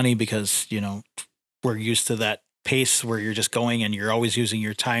 it's funny because, we're used to that pace where you're just going and you're always using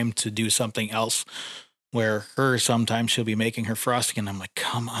your time to do something else. Where sometimes she'll be making her frosting and I'm like,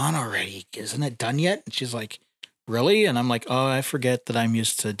 come on already. Isn't it done yet? And she's like, really? And I'm like, oh, I forget that I'm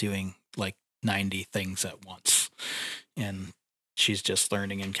used to doing like 90 things at once. And she's just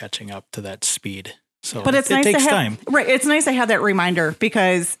learning and catching up to that speed. So But it's it nice takes to have, time. Right. It's nice to have that reminder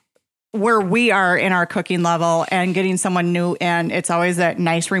because where we are in our cooking level and getting someone new in, it's always that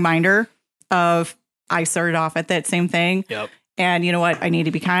nice reminder of I started off at that same thing. Yep. And you know what? I need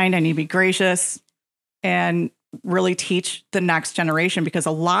to be kind. I need to be gracious and really teach the next generation because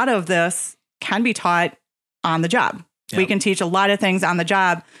a lot of this can be taught on the job. Yep. We can teach a lot of things on the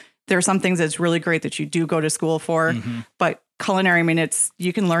job. There are some things that's really great that you do go to school for, Mhm. but culinary, I mean,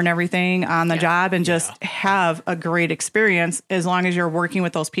 you can learn everything on the job and just have a great experience as long as you're working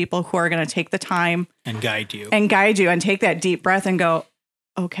with those people who are going to take the time And guide you. and take that deep breath and go,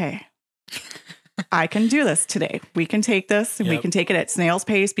 okay, I can do this today. We can take this and we Yep. can take it at snail's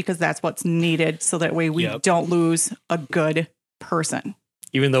pace because that's what's needed. So that way we Yep. don't lose a good person.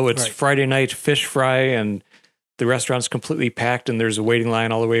 Even though it's Right. Friday night fish fry and the restaurant's completely packed and there's a waiting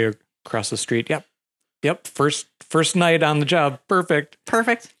line all the way across the street. Yep. First night on the job. Perfect.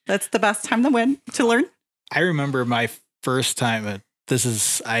 Perfect. That's the best time to learn. I remember my first time.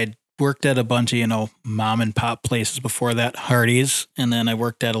 I worked at a bunch of, mom and pop places before that, Hardee's. And then I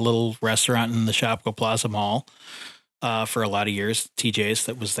worked at a little restaurant in the Shopko Plaza Mall for a lot of years, TJ's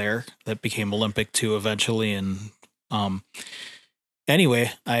that was there, that became Olympic too eventually. And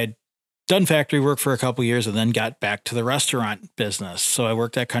anyway, I had done factory work for a couple years and then got back to the restaurant business. So I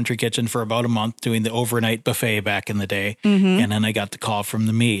worked at Country Kitchen for about a month doing the overnight buffet back in the day. Mm-hmm. And then I got the call from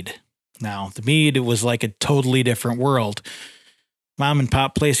the Mead. Now, the Mead was like a totally different world. Mom and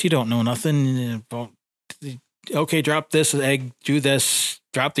pop place, you don't know nothing. Okay, drop this egg, do this,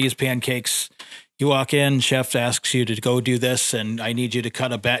 drop these pancakes. You walk in, chef asks you to go do this, and I need you to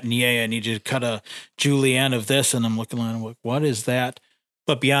cut a beignet. I need you to cut a julienne of this. And I'm looking at it, like, what is that?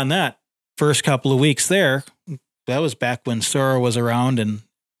 But beyond that, first couple of weeks there, that was back when Sora was around and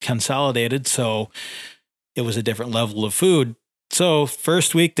consolidated. So it was a different level of food. So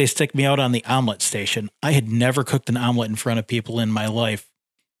first week they stick me out on the omelet station. I had never cooked an omelet in front of people in my life,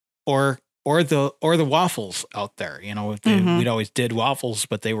 or the waffles out there. We'd always did waffles,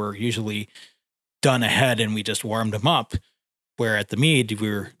 but they were usually done ahead and we just warmed them up. Where at the mead, we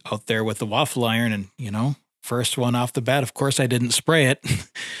were out there with the waffle iron and, first one off the bat, of course, I didn't spray it.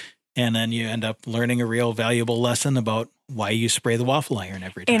 And then you end up learning a real valuable lesson about why you spray the waffle iron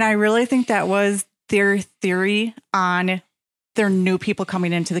every time. And I really think that was their theory on their new people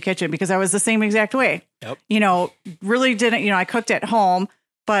coming into the kitchen, because I was the same exact way. Yep. Really didn't, I cooked at home,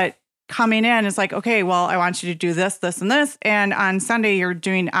 but coming in, it's like, okay, well, I want you to do this, this, and this. And on Sunday, you're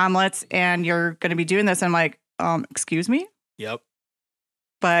doing omelets and you're going to be doing this. And I'm like, excuse me? Yep.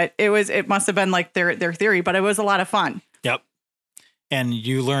 But it must have been like their theory, but it was a lot of fun. Yep. And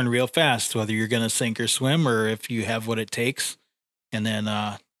you learn real fast whether you're going to sink or swim or if you have what it takes. And then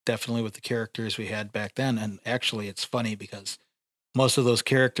definitely with the characters we had back then. And actually, it's funny because most of those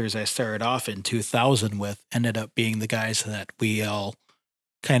characters I started off in 2000 with ended up being the guys that we all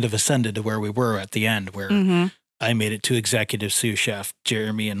kind of ascended to where we were at the end, where I made it to executive sous chef.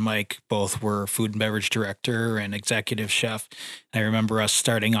 Jeremy and Mike both were food and beverage director and executive chef. And I remember us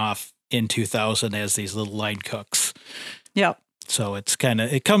starting off in 2000 as these little line cooks. Yep. So it's kind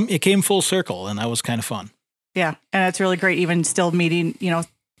of, it came full circle, and that was kind of fun. Yeah. And it's really great. Even still meeting,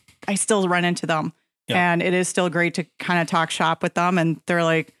 I still run into them. Yep. And it is still great to kind of talk shop with them. And they're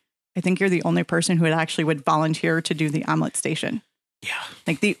like, I think you're the only person who would volunteer to do the omelet station. Yeah.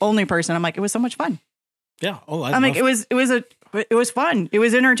 Like the only person. I'm like, it was so much fun. Yeah. Oh, it was fun. It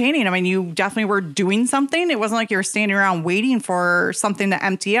was entertaining. I mean, you definitely were doing something. It wasn't like you were standing around waiting for something to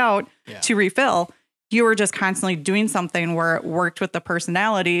empty out to refill. You were just constantly doing something where it worked with the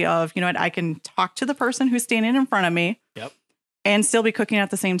personality of, I can talk to the person who's standing in front of me. Yep. And still be cooking at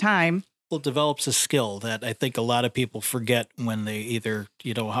the same time. Well, it develops a skill that I think a lot of people forget when they either,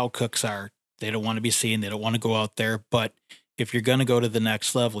 how cooks are. They don't want to be seen. They don't want to go out there. But if you're going to go to the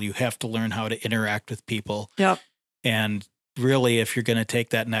next level, you have to learn how to interact with people. Yep. And really, if you're going to take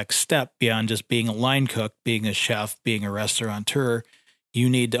that next step beyond just being a line cook, being a chef, being a restaurateur, you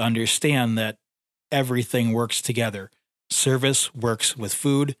need to understand that everything works together. Service works with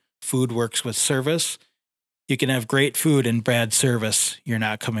food. Food works with service. You can have great food and bad service. You're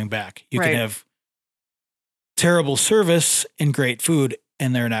not coming back. You can have terrible service and great food,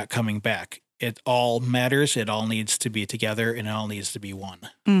 and they're not coming back. It all matters. It all needs to be together, and it all needs to be one.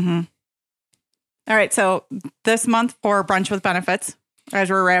 Mm-hmm. All right. So this month for Brunch with Benefits, as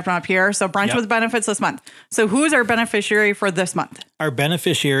we're wrapping up here. So Brunch with Benefits this month. So who's our beneficiary for this month? Our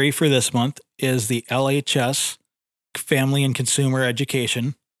beneficiary for this month is the LHS Family and Consumer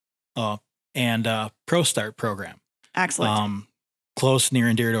Education and ProStart program. Excellent. Close, near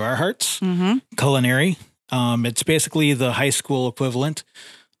and dear to our hearts. Mm-hmm. Culinary. It's basically the high school equivalent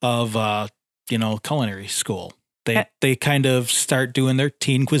of, culinary school. They kind of start doing their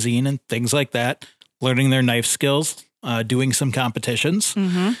teen cuisine and things like that, learning their knife skills, doing some competitions.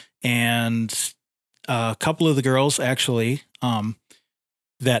 Mm-hmm. And a couple of the girls actually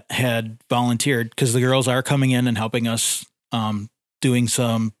that had volunteered, because the girls are coming in and helping us doing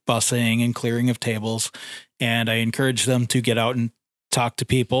some bussing and clearing of tables. And I encourage them to get out and talk to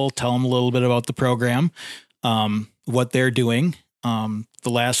people, tell them a little bit about the program, what they're doing. The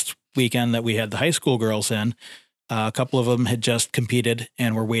last weekend that we had the high school girls in, a couple of them had just competed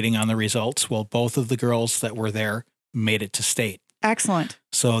and were waiting on the results. Well, both of the girls that were there made it to state. Excellent.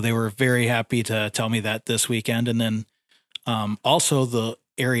 So they were very happy to tell me that this weekend. And then also the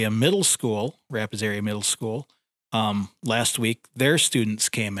area middle school, Rapids Area Middle School, last week, their students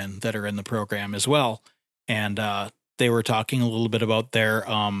came in that are in the program as well. And they were talking a little bit about their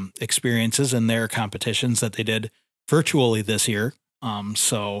experiences and their competitions that they did virtually this year.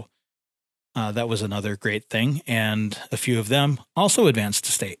 So that was another great thing. And a few of them also advanced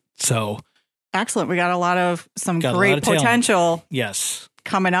to state. So excellent. We got some great potential. Yes.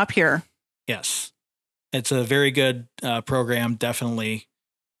 Coming up here. Yes. It's a very good program. Definitely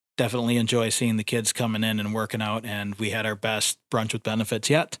enjoy seeing the kids coming in and working out. And we had our best Brunch with Benefits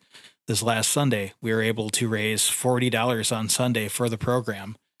yet. This last Sunday, we were able to raise $40 on Sunday for the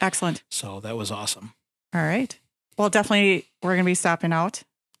program. Excellent. So that was awesome. All right. Well, definitely we're going to be stopping out.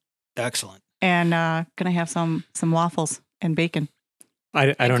 Excellent. And going to have some waffles and bacon.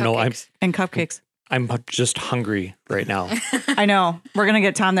 I don't know. And cupcakes. I'm just hungry right now. I know. We're going to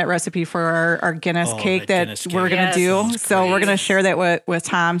get Tom that recipe for our Guinness cake that Guinness cake. we're going to do. So we're going to share that with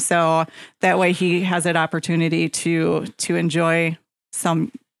Tom. So that way he has that opportunity to enjoy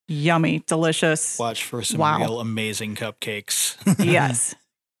some yummy, delicious. Watch for some real amazing cupcakes. Yes.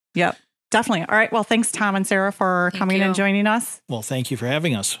 Yep. Definitely. All right. Well, thanks, Tom and Sarah, for coming and joining us. Well, thank you for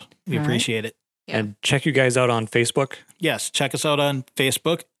having us. We appreciate it. Yeah. And check you guys out on Facebook. Yes. Check us out on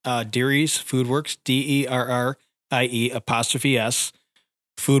Facebook. Deary's Foodworks, DERRIE''S,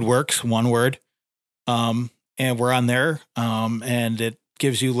 Foodworks, one word. And and we're on there. And it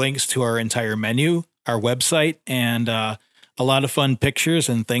gives you links to our entire menu, our website, and a lot of fun pictures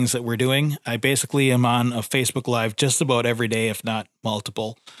and things that we're doing. I basically am on a Facebook Live just about every day, if not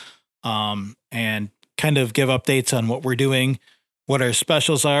multiple, and kind of give updates on what we're doing, what our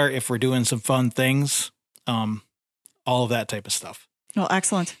specials are, if we're doing some fun things, all of that type of stuff. Well,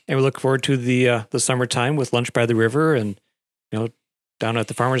 excellent. And we look forward to the summertime with Lunch by the River and, down at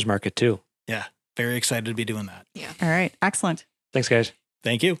the farmer's market too. Yeah. Very excited to be doing that. Yeah. All right. Excellent. Thanks, guys.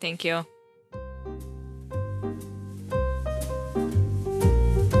 Thank you. Thank you.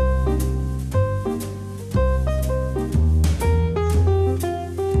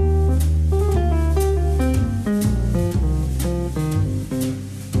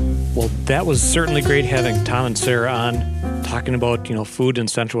 Well, that was certainly great having Tom and Sarah on talking about, food in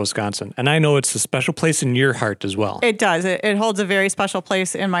central Wisconsin. And I know it's a special place in your heart as well. It does. It holds a very special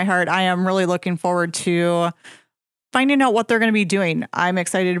place in my heart. I am really looking forward to finding out what they're going to be doing. I'm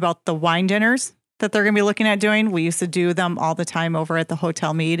excited about the wine dinners that they're going to be looking at doing. We used to do them all the time over at the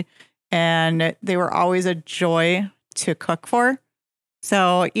Hotel Mead, and they were always a joy to cook for.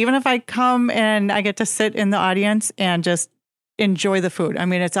 So even if I come and I get to sit in the audience and just enjoy the food, I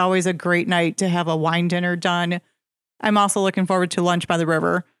mean, it's always a great night to have a wine dinner done. I'm also looking forward to Lunch by the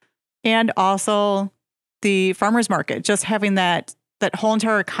River and also the farmer's market, just having that whole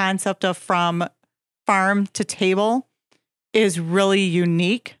entire concept of from farm to table is really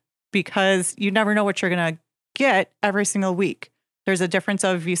unique because you never know what you're going to get every single week. There's a difference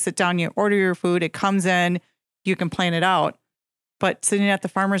of you sit down, you order your food, it comes in, you can plan it out. But sitting at the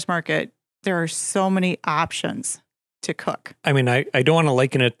farmer's market, there are so many options to cook. I mean, I don't want to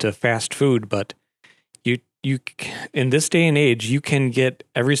liken it to fast food, but you in this day and age, you can get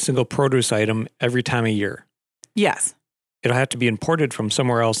every single produce item every time of year. Yes. It'll have to be imported from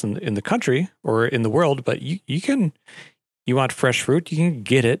somewhere else in the country or in the world, but you want fresh fruit, you can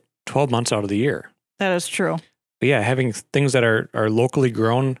get it 12 months out of the year. That is true. But yeah, having things that are locally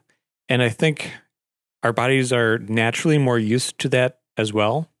grown, and I think our bodies are naturally more used to that as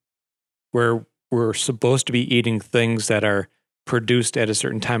well, where we're supposed to be eating things that are produced at a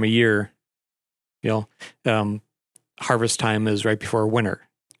certain time of year. Harvest time is right before winter.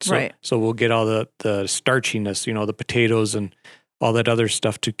 Right. So we'll get all the starchiness, the potatoes and all that other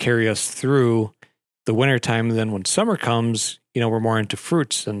stuff to carry us through the winter time. And then when summer comes, we're more into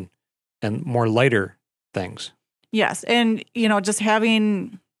fruits and more lighter things. Yes. And, just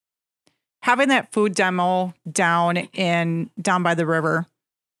having that food demo down by the river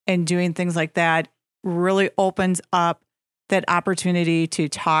and doing things like that really opens up that opportunity to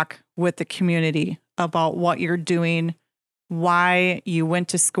talk with the community about what you're doing, why you went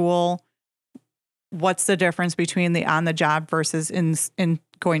to school, what's the difference between the on the job versus in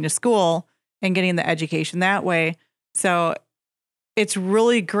going to school and getting the education that way. So it's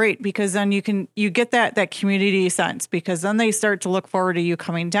really great because then you get that community sense because then they start to look forward to you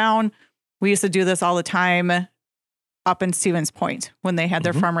coming down. We used to do this all the time up in Stevens Point when they had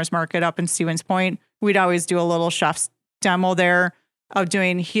their farmers market up in Stevens Point. We'd always do a little chef's demo there of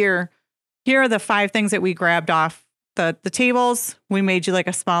doing here are the 5 things that we grabbed off the tables. We made you like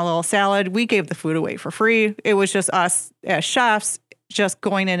a small little salad. We gave the food away for free. It was just us as chefs just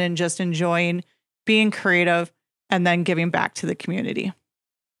going in and just enjoying, being creative, and then giving back to the community.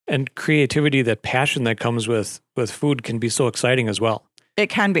 And creativity, that passion that comes with food can be so exciting as well. It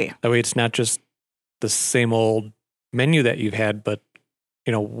can be. That way it's not just the same old menu that you've had, but,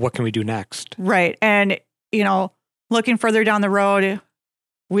 what can we do next? Right. And, looking further down the road,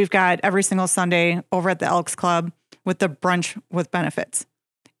 we've got every single Sunday over at the Elks Club with the brunch with benefits.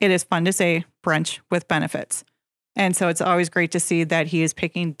 It is fun to say brunch with benefits. And so it's always great to see that he is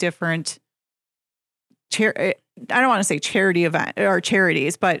picking different, I don't want to say charity event or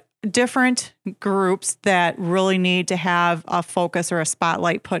charities, but different groups that really need to have a focus or a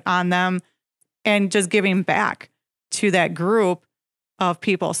spotlight put on them and just giving back to that group of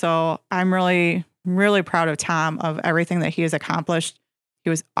people. So I'm really, really proud of Tom of everything that he has accomplished. He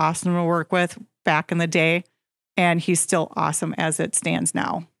was awesome to work with back in the day, and he's still awesome as it stands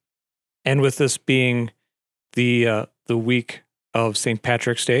now. And with this being the week of St.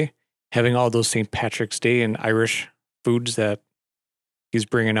 Patrick's Day, having all those St. Patrick's Day and Irish foods that he's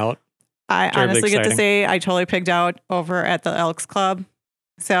bringing out. I honestly get to say I totally picked out over at the Elks Club.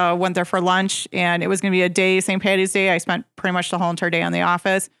 So I went there for lunch, and it was going to be a day, St. Patty's Day. I spent pretty much the whole entire day on the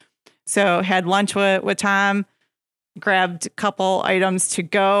office. So had lunch with Tom, grabbed a couple items to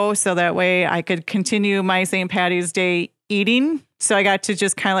go so that way I could continue my St. Patty's Day eating. So I got to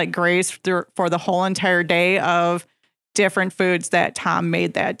just kind of like graze for the whole entire day of different foods that Tom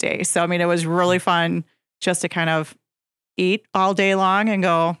made that day. So, I mean, it was really fun just to kind of eat all day long and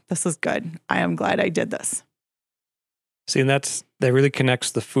go, this is good. I am glad I did this. See, and that really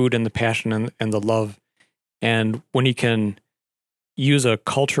connects the food and the passion and the love. And when you can use a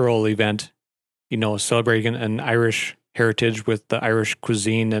cultural event, celebrating an Irish heritage with the Irish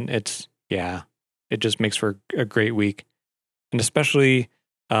cuisine, and it just makes for a great week. And especially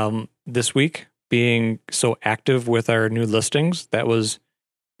this week, being so active with our new listings, that was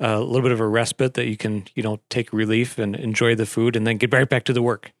a little bit of a respite that you can, take relief and enjoy the food and then get right back to the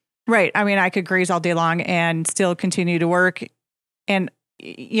work. Right. I mean, I could graze all day long and still continue to work. And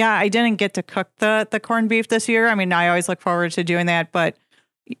yeah, I didn't get to cook the corned beef this year. I mean, I always look forward to doing that, but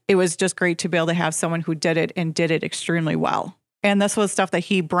it was just great to be able to have someone who did it and did it extremely well. And this was stuff that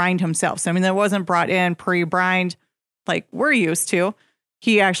he brined himself. So, I mean, that wasn't brought in pre-brined like we're used to.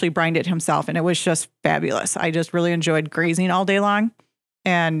 He actually brined it himself, and it was just fabulous. I just really enjoyed grazing all day long,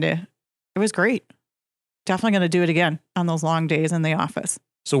 and it was great. Definitely going to do it again on those long days in the office.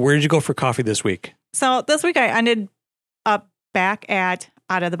 So where did you go for coffee this week? So this week I ended up back at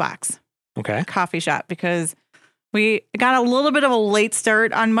Out of the Box Okay. coffee shop because we got a little bit of a late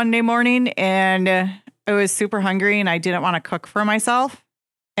start on Monday morning, and I was super hungry and I didn't want to cook for myself.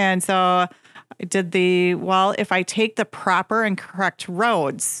 And so I did if I take the proper and correct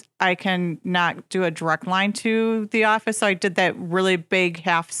roads, I can not do a direct line to the office. So I did that really big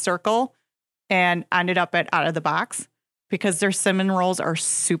half circle and ended up at Out of the Box because their cinnamon rolls are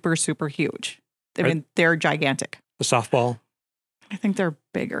super, super huge. I mean, they're gigantic. The softball? I think they're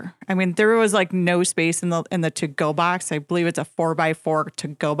bigger. I mean, there was like no space in the to-go box. I believe it's a 4x4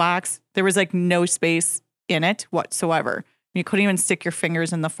 to-go box. There was like no space in it whatsoever. You couldn't even stick your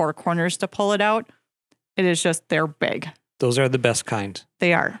fingers in the four corners to pull it out. It is just, they're big. Those are the best kind.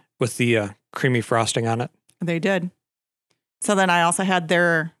 They are. With the creamy frosting on it. They did. So then I also had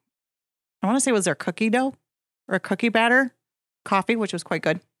I want to say it was their cookie dough or cookie batter coffee, which was quite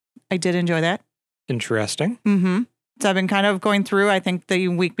good. I did enjoy that. Interesting. Mm-hmm. So I've been kind of going through, I think the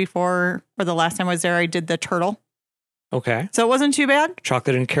week before or the last time I was there, I did the turtle. Okay. So it wasn't too bad.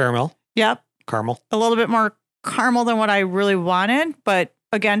 Chocolate and caramel. Yep. Caramel. A little bit more caramel than what I really wanted. But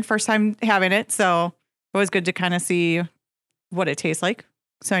again, first time having it. So it was good to kind of see what it tastes like.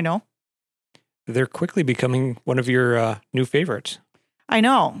 So I know. They're quickly becoming one of your new favorites. I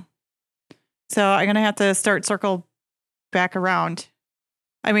know. So I'm going to have to circle back around.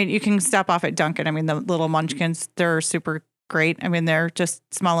 I mean, you can stop off at Dunkin'. I mean, the little munchkins, they're super great. I mean, they're just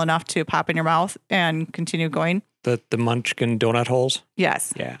small enough to pop in your mouth and continue going. The munchkin donut holes?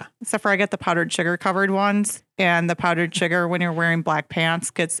 Yes. Yeah. Except for I get the powdered sugar covered ones. And the powdered sugar, when you're wearing black pants,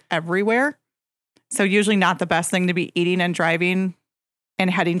 gets everywhere. So usually not the best thing to be eating and driving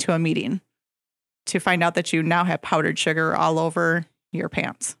and heading to a meeting to find out that you now have powdered sugar all over your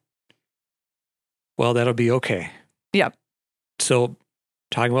pants. Well, that'll be okay. Yep. So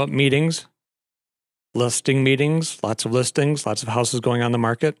talking about meetings, listing meetings, lots of listings, lots of houses going on the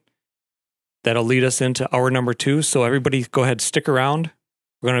market. That'll lead us into hour number 2. So everybody go ahead, stick around.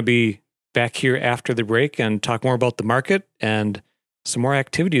 We're going to be back here after the break and talk more about the market and some more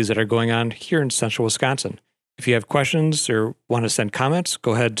activities that are going on here in central Wisconsin. If you have questions or want to send comments,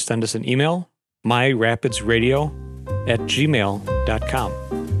 go ahead, send us an email,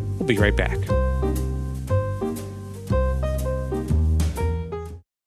 myrapidsradio@gmail.com. We'll be right back.